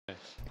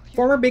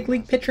Former big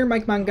league pitcher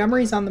Mike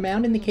Montgomery is on the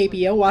mound in the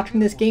KBO.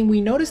 Watching this game,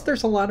 we notice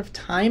there's a lot of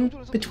time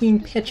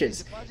between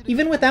pitches.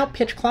 Even without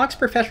pitch clocks,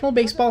 professional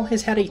baseball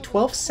has had a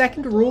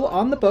 12-second rule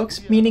on the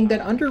books, meaning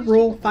that under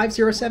Rule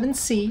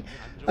 507C,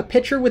 a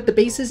pitcher with the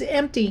bases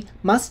empty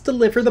must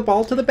deliver the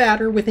ball to the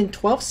batter within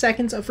 12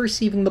 seconds of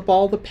receiving the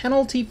ball. The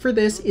penalty for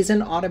this is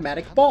an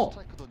automatic ball.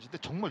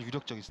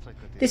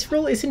 This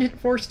rule isn't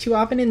enforced too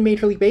often in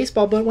Major League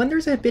Baseball, but when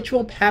there's a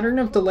habitual pattern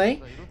of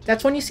delay,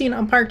 that's when you see an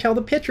umpire tell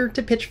the pitcher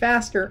to pitch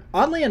faster.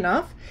 Oddly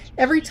enough,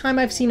 every time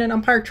I've seen an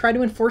umpire try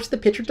to enforce the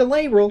pitcher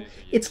delay rule,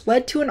 it's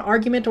led to an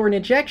argument or an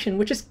ejection,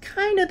 which is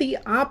kind of the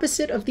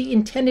opposite of the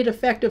intended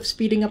effect of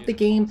speeding up the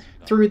game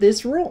through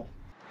this rule.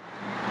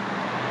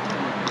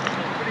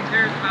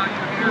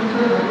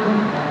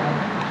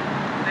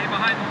 Stay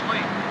behind the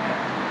plate.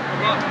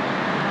 Good luck.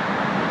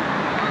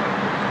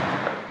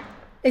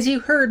 As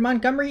you heard,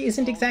 Montgomery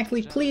isn't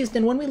exactly pleased,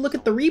 and when we look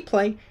at the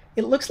replay,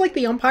 it looks like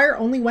the umpire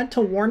only went to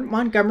warn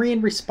Montgomery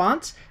in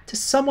response to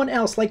someone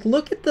else. Like,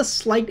 look at the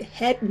slight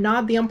head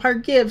nod the umpire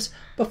gives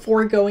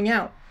before going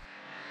out.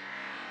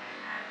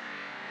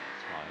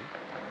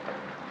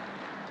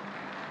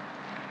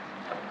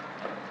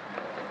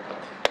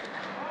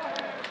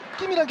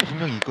 낌이란 게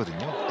분명히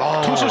있거든요.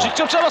 투수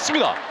직접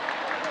잡았습니다.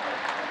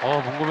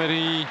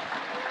 몽고메리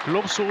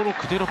글러브 속으로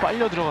그대로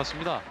빨려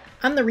들어갔습니다.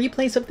 On the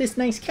replays of this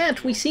nice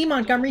catch, we see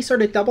Montgomery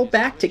sort of double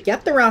back to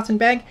get the Rosin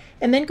bag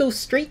and then go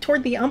straight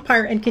toward the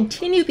umpire and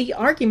continue the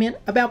argument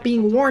about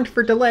being warned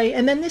for delay,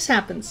 and then this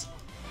happens.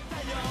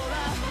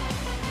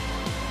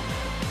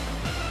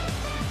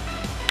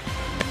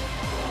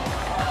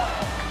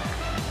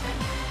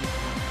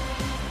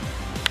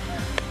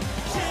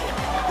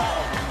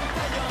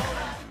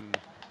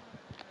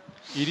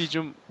 일이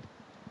좀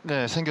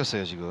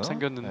생겼어요 지금.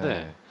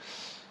 생겼는데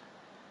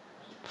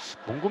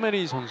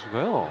몽고메리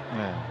선수가요.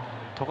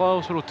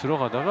 더가웃으로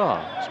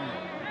들어가다가 좀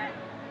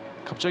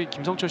갑자기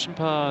김성철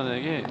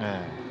심판에게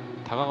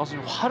다가가서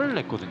좀 화를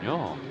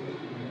냈거든요.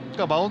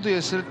 그러니까 마운드에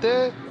있을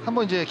때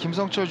한번 이제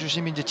김성철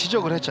주심이 이제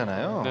지적을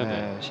했잖아요.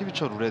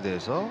 12초 룰에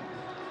대해서.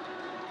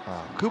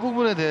 그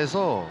부분에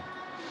대해서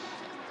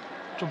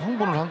좀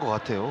흥분을 한 것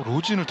같아요.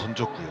 로진을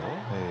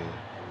던졌고요.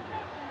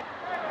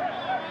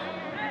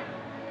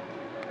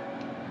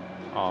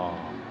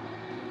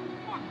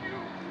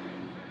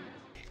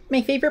 My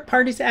favorite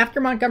part is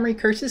after Montgomery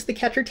curses, the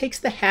catcher takes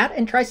the hat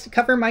and tries to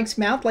cover Mike's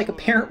mouth like a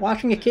parent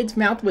washing a kid's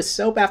mouth with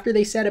soap after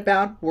they said a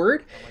bad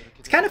word.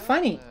 It's kind of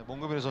funny.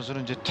 몽고메리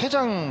선수는 이제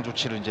퇴장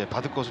조치를 이제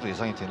받을 것으로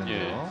예상이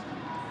되는데요.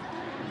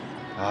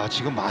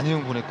 지금 많이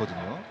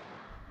흥분했거든요.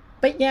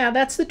 But yeah,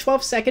 that's the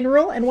 12-second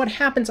rule, and what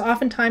happens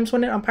oftentimes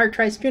when an umpire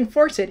tries to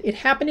enforce it. It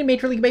happened in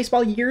Major League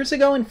Baseball years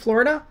ago in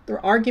Florida. The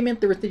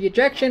argument, there was the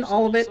ejection,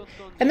 all of it,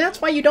 and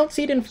that's why you don't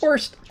see it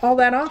enforced all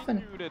that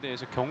often. 룰에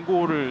대해서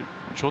경고를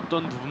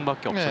줬던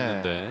부분밖에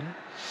없었는데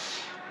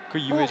그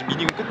이후에 좀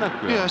이닝은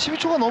끝났고요.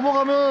 12초가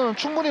넘어가면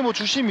충분히 뭐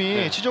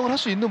주심이 지적을 할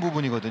수 있는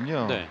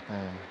부분이거든요.